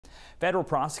Federal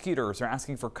prosecutors are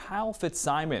asking for Kyle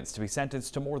Fitzsimons to be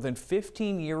sentenced to more than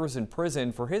 15 years in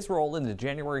prison for his role in the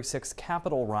January 6th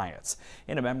Capitol riots.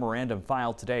 In a memorandum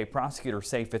filed today, prosecutors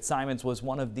say Fitzsimons was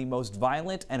one of the most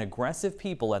violent and aggressive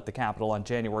people at the Capitol on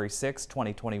January 6,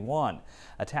 2021,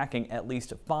 attacking at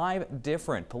least 5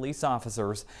 different police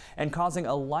officers and causing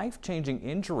a life-changing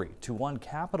injury to one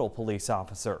Capitol police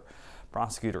officer.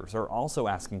 Prosecutors are also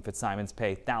asking Fitzsimons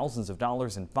pay thousands of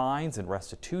dollars in fines and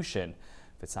restitution.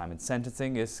 Fitzsimons'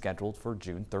 sentencing is scheduled for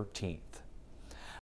June 13th.